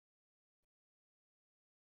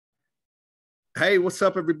Hey, what's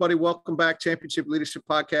up, everybody? Welcome back, Championship Leadership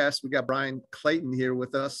Podcast. We got Bryan Clayton here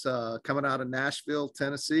with us, coming out of Nashville,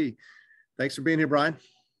 Tennessee. Thanks for being here, Bryan.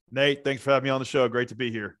 Nate, thanks for having me on the show. Great to be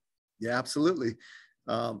here. Yeah, absolutely.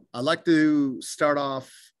 I'd like to start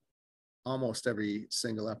off almost every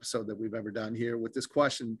single episode that we've ever done here with this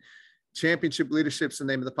question. Championship Leadership's the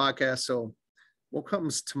name of the podcast. So what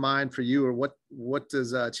comes to mind for you, or what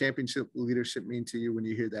does championship leadership mean to you when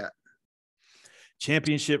you hear that?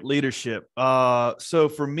 Championship leadership. So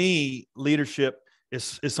for me, leadership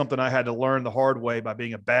is something I had to learn the hard way by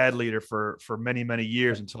being a bad leader for many, many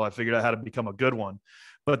years until I figured out how to become a good one.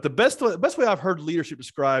 But the best way I've heard leadership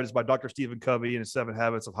described is by Dr. Stephen Covey in his 7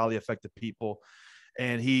 Habits of Highly Effective People.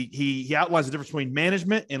 And he outlines the difference between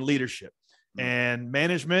management and leadership. And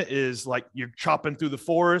management is like you're chopping through the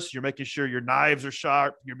forest. You're making sure your knives are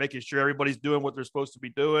sharp. You're making sure everybody's doing what they're supposed to be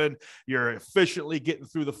doing. You're efficiently getting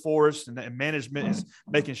through the forest, and management is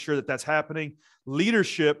making sure that that's happening.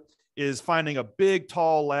 Leadership is finding a big,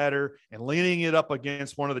 tall ladder and leaning it up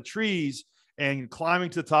against one of the trees and climbing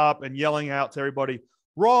to the top and yelling out to everybody,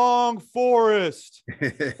 "Wrong forest."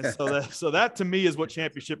 And so that to me is what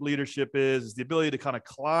championship leadership is the ability to kind of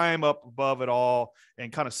climb up above it all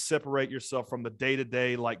and kind of separate yourself from the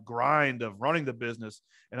day-to-day like grind of running the business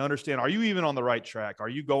and understand, are you even on the right track? Are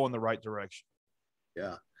you going the right direction?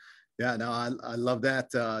 Yeah. No, I love that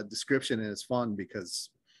description, and it's fun because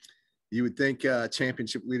you would think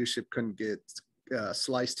championship leadership couldn't get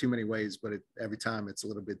sliced too many ways, but every time it's a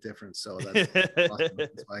little bit different. So that's awesome.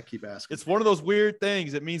 That's why I keep asking. It's one of those weird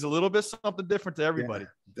things. It means a little bit something different to everybody.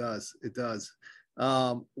 Yeah, it does.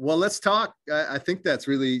 Well, let's talk. I think that's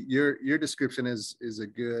really your description is a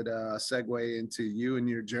good segue into you and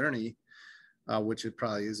your journey, which it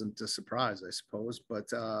probably isn't a surprise, I suppose. But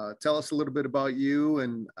tell us a little bit about you.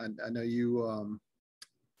 And I know you,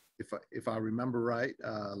 if I remember right,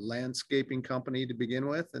 landscaping company to begin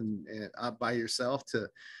with, and by yourself to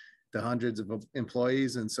hundreds of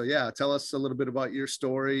employees. And so, yeah, tell us a little bit about your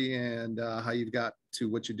story and how you've got to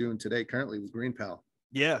what you're doing today currently with GREENPAL.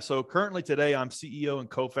 Yeah. So currently today, I'm CEO and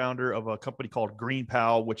co-founder of a company called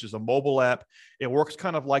GREENPAL, which is a mobile app. It works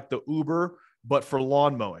kind of like the Uber, but for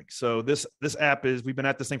lawn mowing. So this app we've been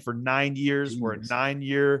at this thing for 9 years. We're a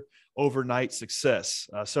 9-year overnight success.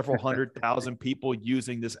 Several 100,000 people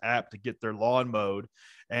using this app to get their lawn mowed,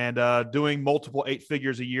 and doing multiple 8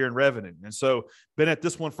 figures a year in revenue. And so been at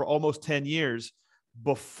this one for almost 10 years.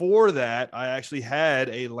 Before that, I actually had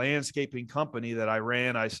a landscaping company that I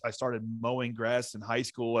ran. I started mowing grass in high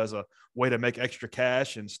school as a way to make extra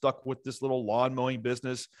cash, and stuck with this little lawn mowing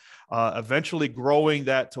business, eventually growing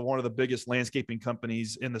that to one of the biggest landscaping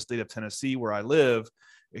companies in the state of Tennessee where I live,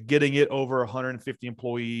 getting it over 150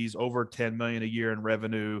 employees, over 10 million a year in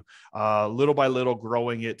revenue, little by little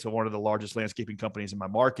growing it to one of the largest landscaping companies in my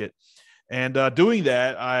market. And doing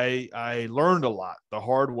that, I learned a lot the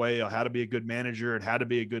hard way on how to be a good manager and how to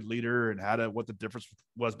be a good leader and what the difference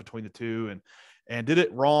was between the two, and did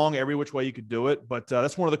it wrong every which way you could do it. But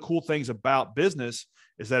that's one of the cool things about business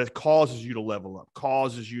is that it causes you to level up,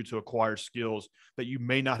 causes you to acquire skills that you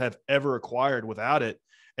may not have ever acquired without it.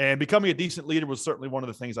 And becoming a decent leader was certainly one of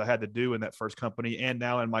the things I had to do in that first company, and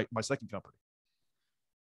now in my second company.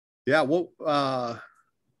 Yeah. Well,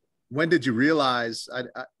 when did you realize,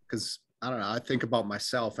 because I don't know, I think about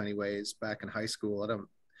myself anyways, back in high school, I don't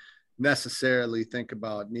necessarily think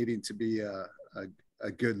about needing to be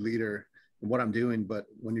a good leader in what I'm doing. But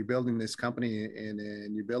when you're building this company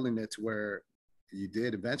and you're building it to where you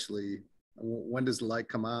did eventually, when does the light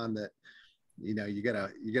come on that, you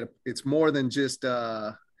gotta, it's more than just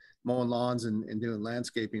mowing lawns and doing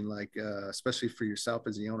landscaping, like especially for yourself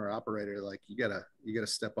as the owner operator, like you gotta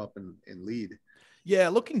step up and lead. Yeah.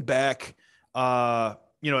 Looking back,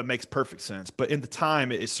 it makes perfect sense, but in the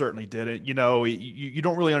time it certainly didn't. You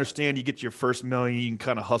don't really understand. You get your first million, you can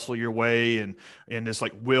kind of hustle your way and just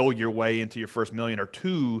like will your way into your first million or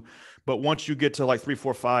two. But once you get to like 3,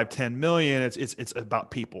 4, 5, 10 million, it's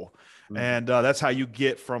about people. Mm-hmm. And that's how you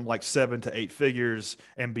get from like 7 to 8 figures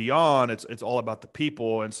and beyond. It's all about the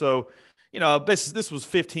people. And so, this was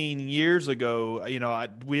 15 years ago.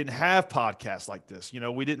 We didn't have podcasts like this.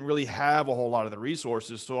 We didn't really have a whole lot of the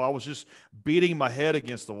resources. So I was just beating my head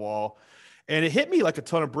against the wall, and it hit me like a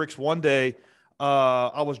ton of bricks one day.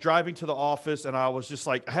 I was driving to the office, and I was just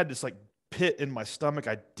like, I had this like pit in my stomach.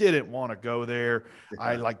 I didn't want to go there.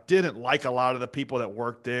 I didn't like a lot of the people that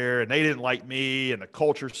worked there, and they didn't like me, and the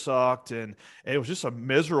culture sucked, and it was just a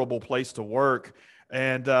miserable place to work.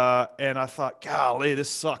 And I thought, golly, this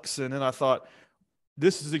sucks. And then I thought,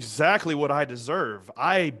 this is exactly what I deserve.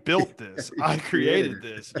 I built this. You I created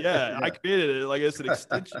created this. it. Yeah, I created it. Like it's an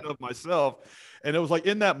extension of myself. And it was like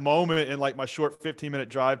in that moment, in like my short 15-minute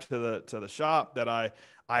drive to the shop, that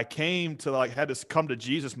I came to, like, had this come to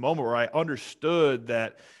Jesus moment where I understood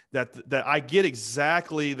that I get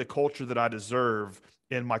exactly the culture that I deserve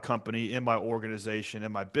in my company, in my organization,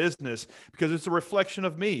 in my business, because it's a reflection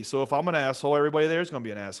of me. So if I'm an asshole, everybody there is going to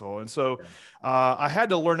be an asshole. And so I had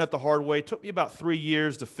to learn that the hard way. It took me about 3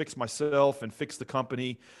 years to fix myself and fix the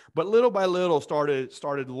company, but little by little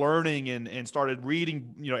started learning and started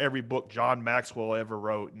reading, every book John Maxwell ever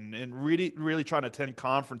wrote, and really trying to attend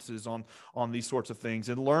conferences on these sorts of things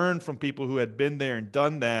and learn from people who had been there and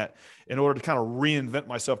done that in order to kind of reinvent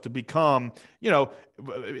myself to become,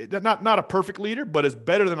 not a perfect leader, but as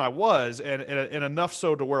better than I was, and enough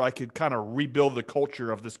so to where I could kind of rebuild the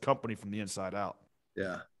culture of this company from the inside out.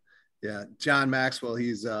 Yeah. Yeah. John Maxwell, he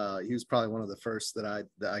was probably one of the first that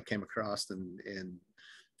I came across, and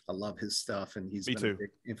I love his stuff, and he's been a big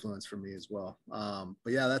influence for me as well.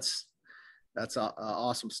 But yeah, that's an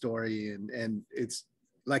awesome story. And it's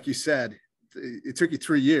like you said, it took you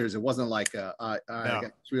 3 years. It wasn't like I got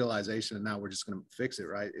this realization and now we're just going to fix it.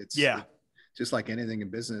 Right. It's just like anything in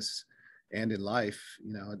business and in life,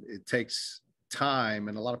 it takes time,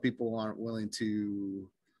 and a lot of people aren't willing to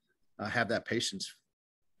have that patience.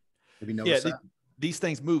 Have you noticed that? These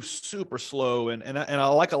things move super slow, and I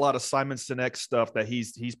like a lot of Simon Sinek's stuff that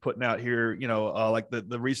he's putting out here. Like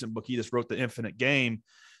the recent book he just wrote, The Infinite Game.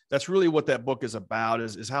 That's really what that book is about,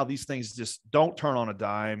 is how these things just don't turn on a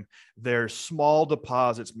dime. They're small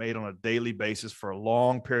deposits made on a daily basis for a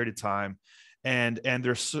long period of time. And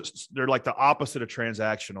they're like the opposite of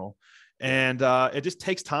transactional. And it just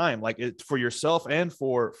takes time, like for yourself and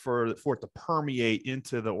for it to permeate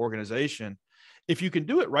into the organization. If you can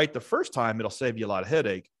do it right the first time, it'll save you a lot of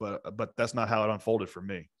headache, but that's not how it unfolded for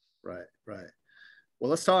me. Right. Well,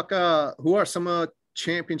 let's talk, who are some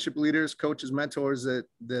championship leaders, coaches, mentors that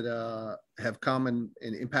have come and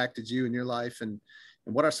impacted you in your life, and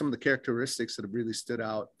what are some of the characteristics that have really stood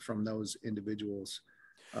out from those individuals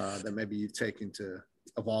that maybe you've taken to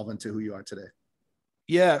evolve into who you are today?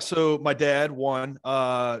 Yeah. So my dad,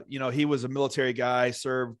 he was a military guy,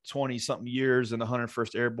 served 20 something years in the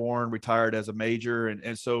 101st Airborne, retired as a major.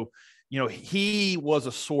 And so, he was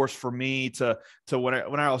a source for me to when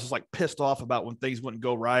I was just like pissed off about when things wouldn't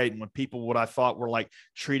go right, and when people, what I thought were like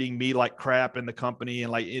treating me like crap in the company.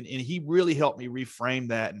 And he really helped me reframe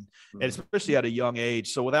that. And especially at a young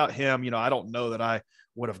age. So without him, I don't know that I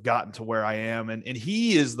would have gotten to where I am. And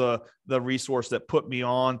he is the resource that put me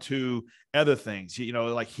on to other things.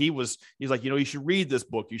 Like he's like, you should read this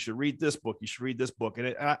book. You should read this book. You should read this book.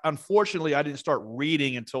 And unfortunately, I didn't start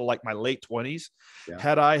reading until like my late 20s. Yeah.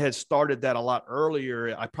 Had I had started that a lot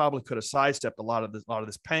earlier, I probably could have sidestepped a lot of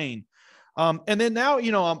this pain. And then now,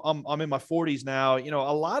 I'm in my 40s now.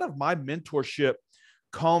 A lot of my mentorship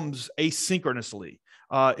comes asynchronously.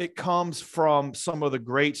 It comes from some of the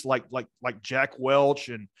greats like Jack Welch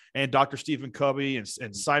and Dr. Stephen Covey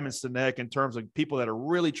and Simon Sinek, in terms of people that are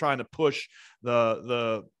really trying to push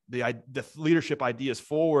the leadership ideas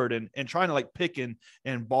forward, and trying to like pick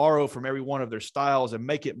and borrow from every one of their styles and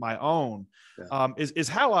make it my own. Yeah. Is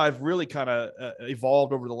how I've really kind of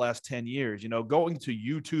evolved over the last 10 years, going to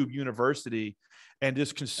YouTube University and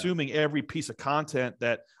just consuming every piece of content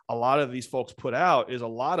that a lot of these folks put out is a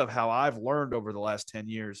lot of how I've learned over the last 10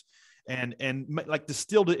 years, and like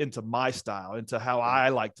distilled it into my style, into how I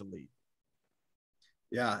like to lead.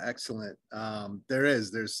 Yeah, excellent.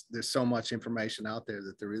 There's so much information out there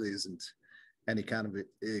that there really isn't any kind of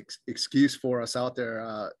excuse for us out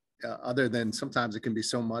there, other than sometimes it can be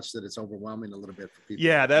so much that it's overwhelming a little bit for people.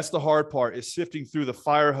 Yeah, that's the hard part, is sifting through the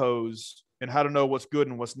fire hose and how to know what's good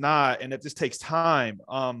and what's not. And it just takes time.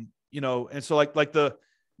 And so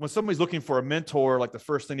when somebody's looking for a mentor, like the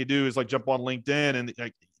first thing you do is like jump on LinkedIn and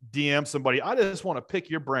like DM somebody. I just want to pick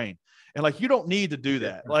your brain. And like, you don't need to do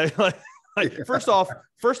that. First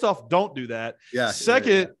off, don't do that. Yeah.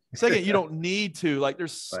 Second, you don't need to. Like,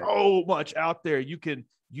 there's so much out there. You can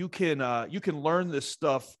learn this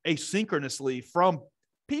stuff asynchronously from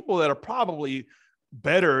people that are probably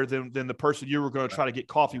better than the person you were going to try to get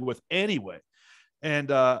coffee with anyway. And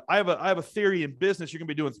I have a theory in business. You're going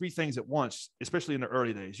to be doing 3 things at once, especially in the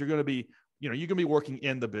early days. You're going to be, you're going to be working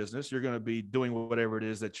in the business. You're going to be doing whatever it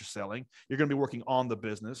is that you're selling. You're going to be working on the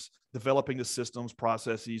business, developing the systems,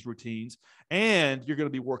 processes, routines, and you're going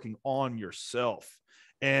to be working on yourself.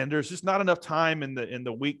 And there's just not enough time in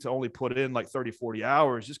the week to only put in like 30, 40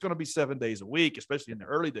 hours. It's going to be 7 days a week, especially in the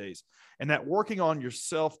early days. And that working on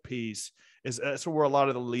yourself piece that's where a lot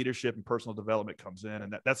of the leadership and personal development comes in.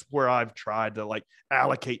 And that's where I've tried to like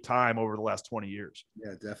allocate time over the last 20 years.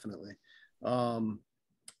 Yeah, definitely. Well,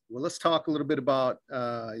 let's talk a little bit about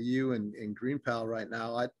you and GreenPal right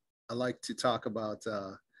now. I like to talk about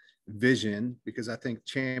vision, because I think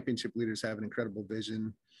championship leaders have an incredible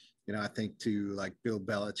vision. You know, I think to like Bill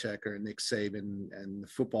Belichick or Nick Saban and the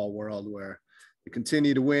football world, where they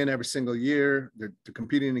continue to win every single year. They're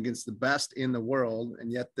competing against the best in the world,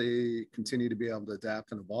 and yet they continue to be able to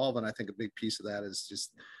adapt and evolve. And I think a big piece of that is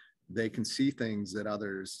just they can see things that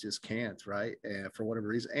others just can't, right? And for whatever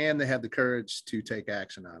reason, and they have the courage to take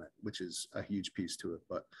action on it, which is a huge piece to it.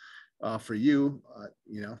 But for you,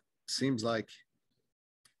 you know, seems like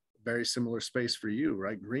very similar space for you,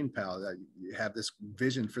 right? GreenPal, you have this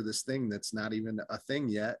vision for this thing that's not even a thing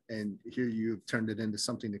yet, and here you've turned it into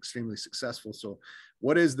something extremely successful. So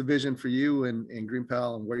what is the vision for you and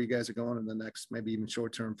GreenPal, and where you guys are going in the next, maybe even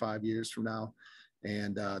short term, 5 years from now,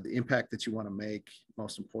 and the impact that you want to make,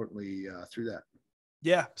 most importantly, through that?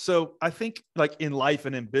 Yeah. So I think like in life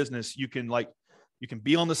and in business, you can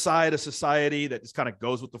be on the side of society that just kind of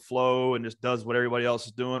goes with the flow and just does what everybody else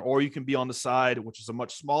is doing, or you can be on the side, which is a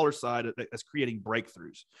much smaller side that's creating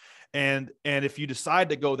breakthroughs. And if you decide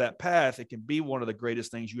to go that path, it can be one of the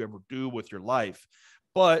greatest things you ever do with your life.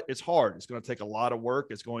 But it's hard. It's going to take a lot of work.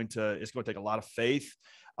 It's going to take a lot of faith.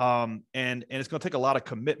 And it's going to take a lot of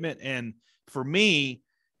commitment. And for me,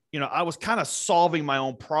 you know, I was kind of solving my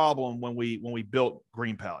own problem when we built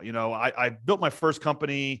GreenPal. You know, I built my first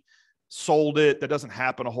company, sold it. That doesn't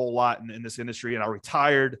happen a whole lot in this industry. And I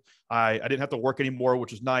retired. I didn't have to work anymore,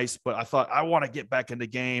 which was nice, but I thought I want to get back in the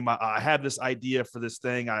game. I had this idea for this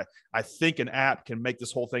thing. I think an app can make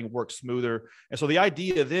this whole thing work smoother. And so the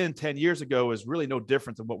idea then 10 years ago is really no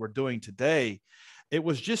different than what we're doing today. It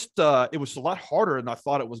was just, it was a lot harder than I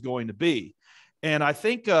thought it was going to be. And I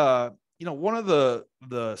think, you know, one of the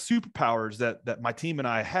superpowers that my team and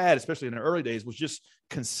I had, especially in the early days, was just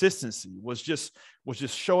consistency, was just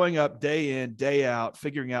showing up day in, day out,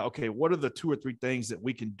 figuring out, okay, what are the 2 or 3 things that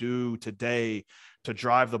we can do today to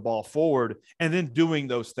drive the ball forward, and then doing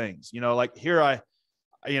those things. You know, like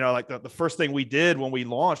like the first thing we did when we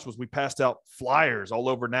launched was we passed out flyers all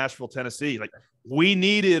over Nashville, Tennessee. Like we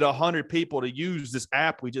needed 100 people to use this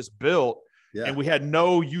app we just built. Yeah. And we had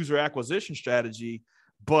no user acquisition strategy.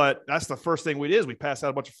 But that's the first thing we did is we passed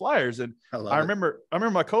out a bunch of flyers. And I remember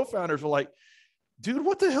my co-founders were like, dude,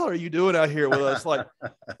 what the hell are you doing out here with us? Like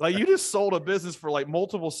you just sold a business for like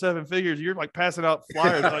multiple 7 figures. You're like passing out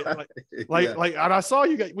flyers. And I saw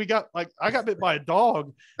I got bit by a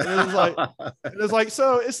dog. And it was like,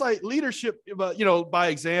 so it's like leadership, but you know, by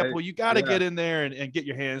example, you got to get in there and get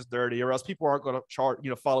your hands dirty, or else people aren't going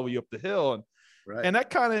to follow you up the hill. Right. And that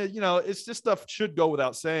kind of, you know, it's just stuff should go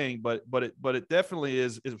without saying, but it definitely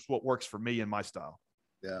is what works for me and my style.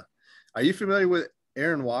 Yeah. Are you familiar with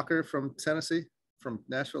Aaron Walker from Tennessee, from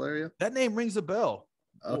Nashville area? That name rings a bell.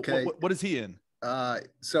 Okay. What is he in?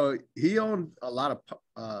 So he owned a lot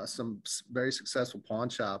of some very successful pawn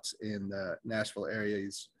shops in the Nashville area.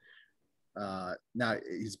 Now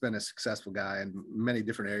he's been a successful guy in many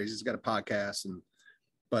different areas. He's got a podcast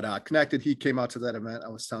but Connected, he came out to that event I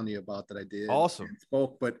was telling you about that I did. Awesome. And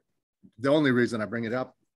spoke, but the only reason I bring it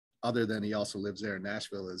up, other than he also lives there in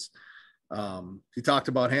Nashville, is he talked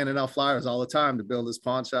about handing out flyers all the time to build his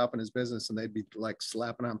pawn shop and his business, and they'd be like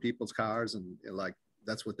slapping on people's cars, and like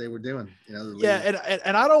that's what they were doing. You know. Yeah,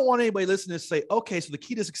 and I don't want anybody listening to say, okay, so the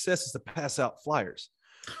key to success is to pass out flyers.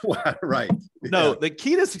 Right. No, the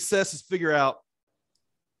key to success is figure out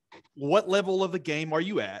what level of the game are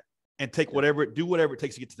you at, and do whatever it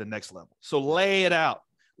takes to get to the next level. So lay it out,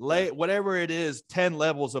 whatever it is, 10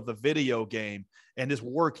 levels of the video game, and just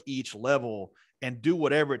work each level and do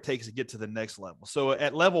whatever it takes to get to the next level. So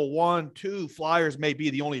at level 1, 2, flyers may be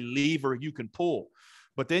the only lever you can pull,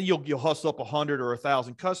 but then you'll hustle up 100 or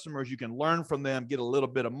 1,000 customers. You can learn from them, get a little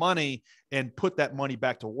bit of money, and put that money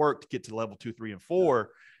back to work to get to level 2, 3, and 4.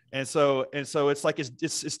 And so it's like,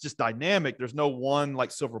 it's just dynamic. There's no one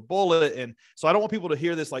like silver bullet. And so I don't want people to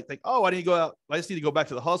hear this, like think, oh, I just need to go back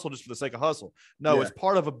to the hustle just for the sake of hustle. No, It's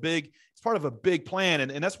part of a big plan.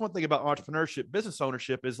 And that's one thing about entrepreneurship, business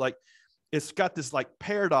ownership, is like, it's got this like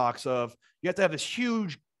paradox of you have to have this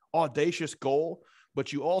huge, audacious goal,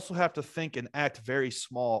 but you also have to think and act very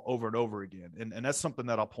small over and over again. And that's something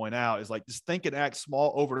that I'll point out is like, just think and act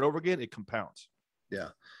small over and over again. It compounds. Yeah.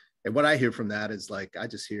 And what I hear from that is like, I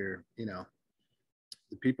just hear, you know,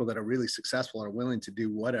 the people that are really successful are willing to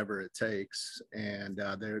do whatever it takes, and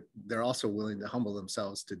they're also willing to humble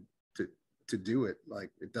themselves to do it.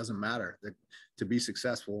 Like, it doesn't matter that to be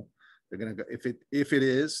successful, they're gonna go, if it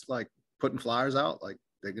is like putting flyers out, like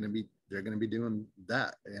they're gonna be doing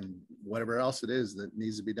that, and whatever else it is that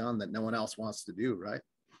needs to be done that no one else wants to do, right?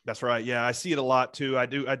 That's right. Yeah, I see it a lot too. I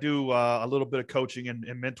do a little bit of coaching and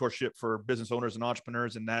mentorship for business owners and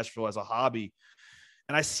entrepreneurs in Nashville as a hobby.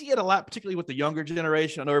 And I see it a lot, particularly with the younger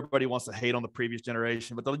generation. I know everybody wants to hate on the previous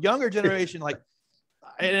generation, but the younger generation, like,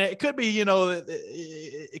 and it could be,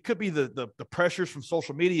 it could be the pressures from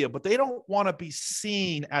social media, but they don't want to be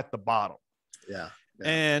seen at the bottom. Yeah.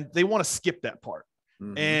 And they want to skip that part.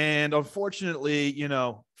 Mm-hmm. And unfortunately,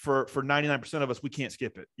 for 99% of us, we can't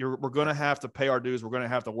skip it. We're going to have to pay our dues. We're going to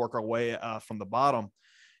have to work our way from the bottom.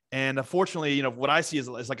 And unfortunately, what I see is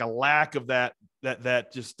like a lack of that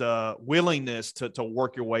just willingness to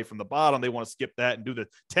work your way from the bottom. They want to skip that and do the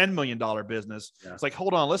 $10 million business. Yeah. It's like,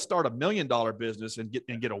 hold on, let's start $1 million business and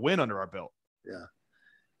get a win under our belt. Yeah.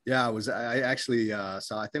 Yeah, I actually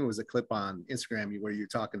saw, I think it was a clip on Instagram where you're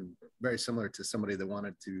talking very similar to somebody that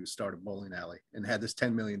wanted to start a bowling alley and had this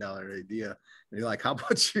 $10 million idea. And you're like, how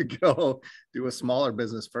about you go do a smaller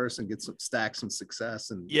business first and get some stacks and success?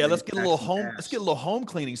 And yeah, let's get a little home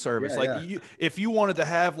cleaning service. If you wanted to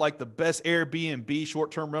have like the best Airbnb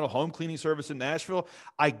short-term rental home cleaning service in Nashville,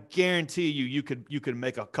 I guarantee you could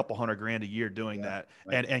make a couple $100,000 a year doing that,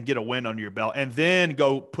 right, and get a win under your belt, and then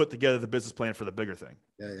go put together the business plan for the bigger thing.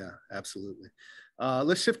 Yeah, absolutely.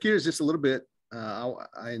 Let's shift gears just a little bit.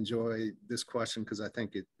 I enjoy this question because I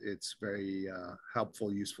think it's very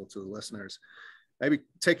helpful, useful to the listeners. Maybe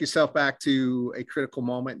take yourself back to a critical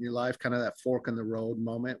moment in your life, kind of that fork in the road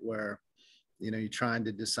moment where, you're trying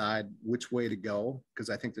to decide which way to go.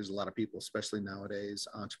 Because I think there's a lot of people, especially nowadays,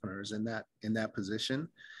 entrepreneurs in that position.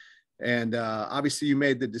 And obviously you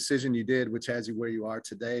made the decision you did, which has you where you are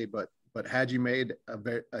today. But had you made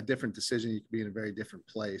a different decision, you could be in a very different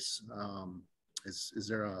place. Is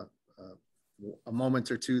there a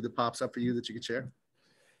moment or two that pops up for you that you could share?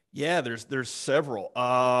 Yeah, there's several.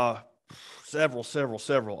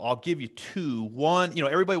 Several. I'll give you two. One,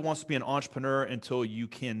 everybody wants to be an entrepreneur until you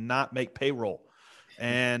cannot make payroll.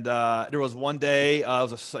 And there was one day,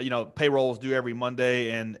 payroll was due every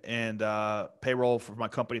Monday, and payroll for my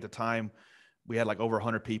company at the time, we had like over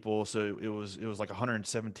 100 people. So it was like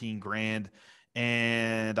 117 grand.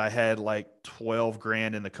 And I had like 12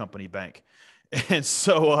 grand in the company bank. And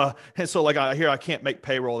so like I can't make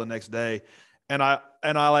payroll the next day. And I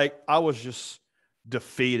was just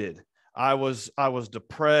defeated. I was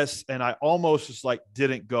depressed, and I almost just like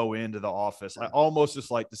didn't go into the office. I almost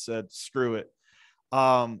just like said, screw it.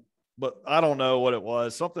 But I don't know what it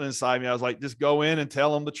was. Something inside me, I was like, just go in and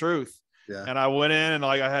tell them the truth. Yeah. And I went in, and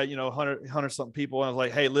like I had, 100 something people. And I was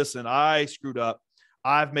like, hey, listen, I screwed up.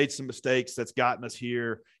 I've made some mistakes that's gotten us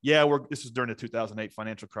here. Yeah. This is during the 2008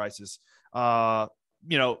 financial crisis.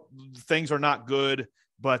 Things are not good,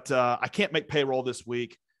 but I can't make payroll this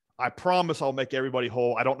week. I promise I'll make everybody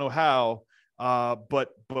whole. I don't know how, but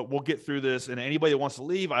we'll get through this. And anybody that wants to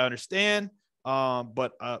leave, I understand.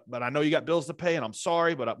 But I know you got bills to pay, and I'm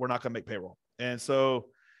sorry, but we're not going to make payroll. And so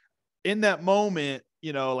in that moment,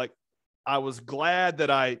 I was glad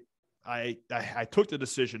that I took the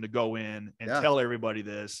decision to go in and tell everybody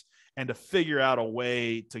this, and to figure out a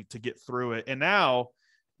way to get through it. And now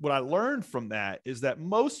what I learned from that is that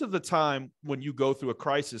most of the time when you go through a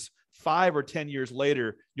crisis, 5 or 10 years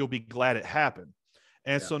later, you'll be glad it happened.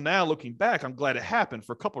 And so now looking back, I'm glad it happened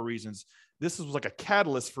for a couple of reasons. This was like a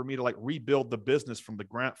catalyst for me to like rebuild the business from the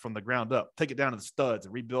ground up, take it down to the studs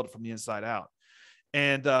and rebuild it from the inside out.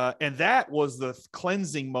 And that was the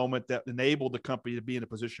cleansing moment that enabled the company to be in a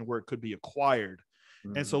position where it could be acquired.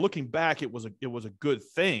 Mm-hmm. And so looking back, it was a good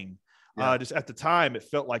thing. Yeah. Just at the time, it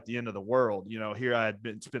felt like the end of the world. Here I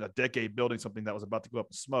had spent a decade building something that was about to go up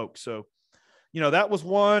in smoke. So, that was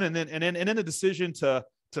one. And then the decision to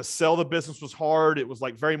sell the business was hard. It was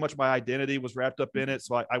like very much my identity was wrapped up in it.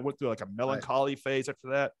 So I went through like a melancholy phase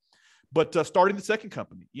after that. But starting the second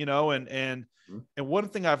company, and one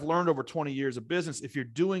thing I've learned over 20 years of business, if you're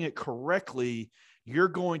doing it correctly, you're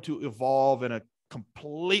going to evolve in a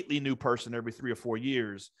completely new person every 3 or 4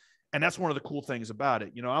 years. And that's one of the cool things about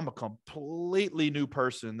it. I'm a completely new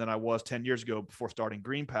person than I was 10 years ago before starting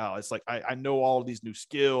GREENPAL. It's like, I know all of these new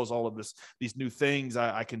skills, all of these new things.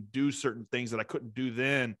 I can do certain things that I couldn't do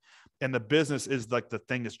then. And the business is like the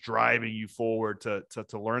thing that's driving you forward to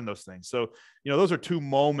learn those things. So, those are two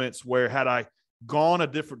moments where had I gone a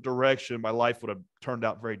different direction, my life would have turned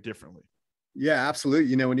out very differently. Yeah,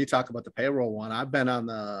 absolutely. When you talk about the payroll one, I have been on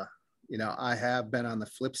the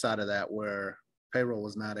flip side of that, where payroll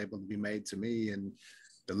was not able to be made to me. And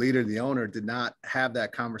the leader, the owner, did not have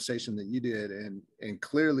that conversation that you did. And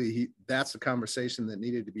clearly that's the conversation that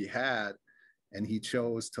needed to be had. And he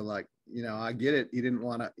chose to, like, you know, I get it. He didn't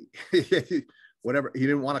want to, whatever. He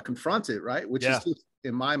didn't want to confront it. Right. Which is just,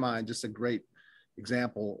 in my mind, just a great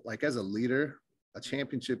example. Like, as a leader, a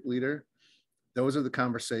championship leader, those are the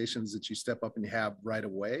conversations that you step up and you have right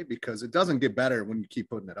away, because it doesn't get better when you keep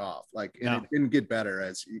putting it off. Like, and it didn't get better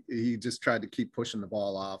as he just tried to keep pushing the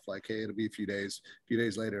ball off. Like, hey, it'll be a few days. A few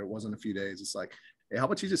days later, it wasn't a few days. It's like, hey, how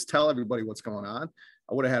about you just tell everybody what's going on?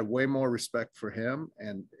 I would have had way more respect for him.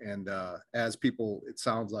 And as people, it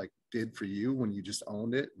sounds like, did for you when you just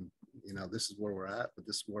owned it. And, you know, this is where we're at, but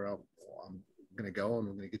this is where I'm going to go, and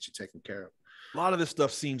we're going to get you taken care of. A lot of this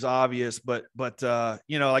stuff seems obvious, but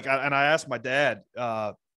you know, like, I asked my dad,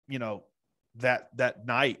 you know, that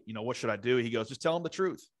night, you know, what should I do? He goes, just tell him the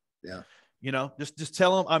truth. Yeah. You know, just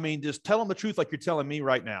tell him, I mean, just tell him the truth, like you're telling me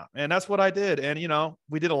right now. And that's what I did. And, you know,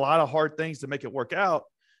 we did a lot of hard things to make it work out,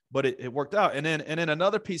 but it worked out. And then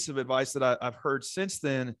another piece of advice that I've heard since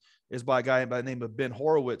then is by a guy by the name of Ben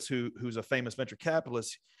Horowitz, who's a famous venture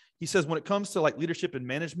capitalist. He says, when it comes to like leadership and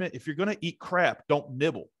management, if you're going to eat crap, don't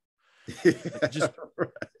nibble. Just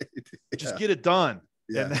get it done.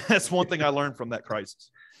 Yeah. And that's one thing I learned from that crisis.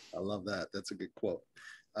 I love that. That's a good quote.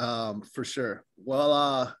 For sure.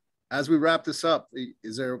 Well, as we wrap this up,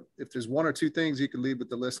 if there's one or two things you could leave with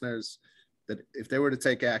the listeners that if they were to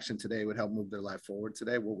take action today would help move their life forward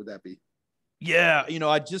today, what would that be? Yeah. You know,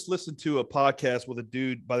 I just listened to a podcast with a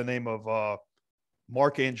dude by the name of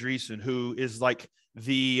Mark Andreessen, who is like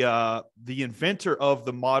the inventor of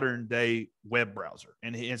the modern day web browser.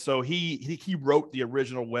 And so he wrote the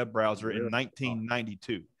original web browser in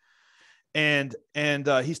 1992. And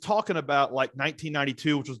he's talking about like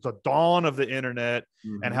 1992, which was the dawn of the internet,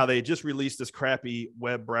 and how they just released this crappy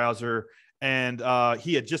web browser. And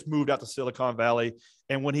he had just moved out to Silicon Valley.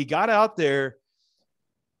 And when he got out there,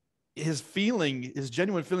 his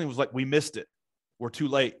genuine feeling was like, we missed it. We're too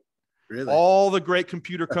late. Really? All the great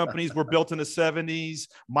computer companies were built in the 70s.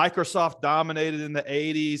 Microsoft dominated in the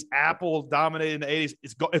 80s. Apple dominated in the 80s.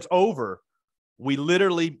 It's over.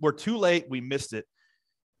 We're too late. We missed it.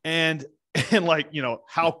 And like, you know,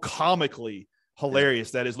 how comically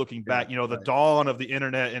hilarious that is looking back, you know, the dawn of the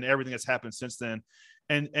internet and everything that's happened since then.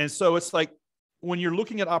 And so it's like, when you're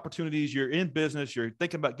looking at opportunities, you're in business, you're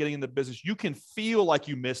thinking about getting into business, you can feel like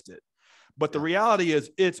you missed it. But the reality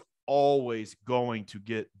is it's always going to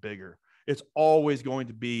get bigger. It's always going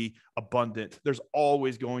to be abundant. There's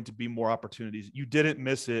always going to be more opportunities. You didn't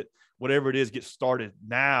miss it. Whatever it is, get started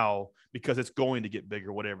now, because it's going to get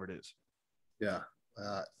bigger, whatever it is. Yeah.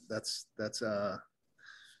 That's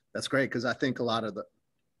great. Cause I think a lot of the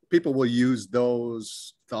people will use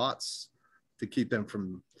those thoughts to keep them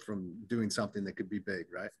from doing something that could be big.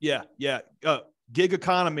 Right. Yeah. Yeah. Gig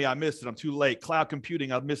economy, I missed it. I'm too late. Cloud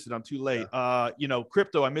computing, I missed it. I'm too late. You know,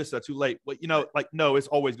 crypto, I missed it. I'm too late. But, you know, like, no, it's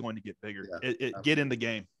always going to get bigger. Get in the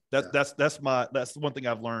game. That's the one thing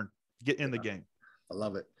I've learned. Get in the game. I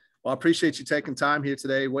love it. Well, I appreciate you taking time here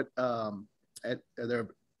today. What are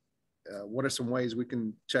some ways we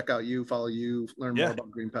can check out you, follow you, learn more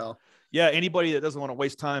about GREENPAL? Yeah, anybody that doesn't want to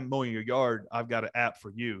waste time mowing your yard, I've got an app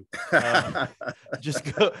for you. Just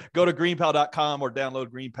go to greenpal.com or download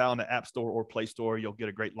GREENPAL in the App Store or Play Store. You'll get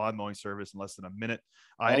a great lawn mowing service in less than a minute.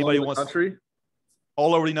 Anybody wants country?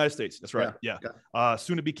 All over the United States. That's right. Yeah. Okay.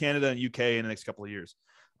 Soon to be Canada and UK in the next couple of years.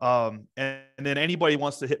 And then anybody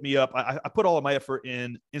wants to hit me up. I put all of my effort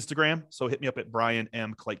in Instagram. So hit me up at Bryan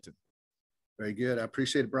M. Clayton. Very good. I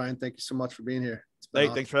appreciate it, Bryan. Thank you so much for being here. Hey,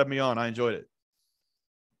 awesome. Thanks for having me on. I enjoyed it.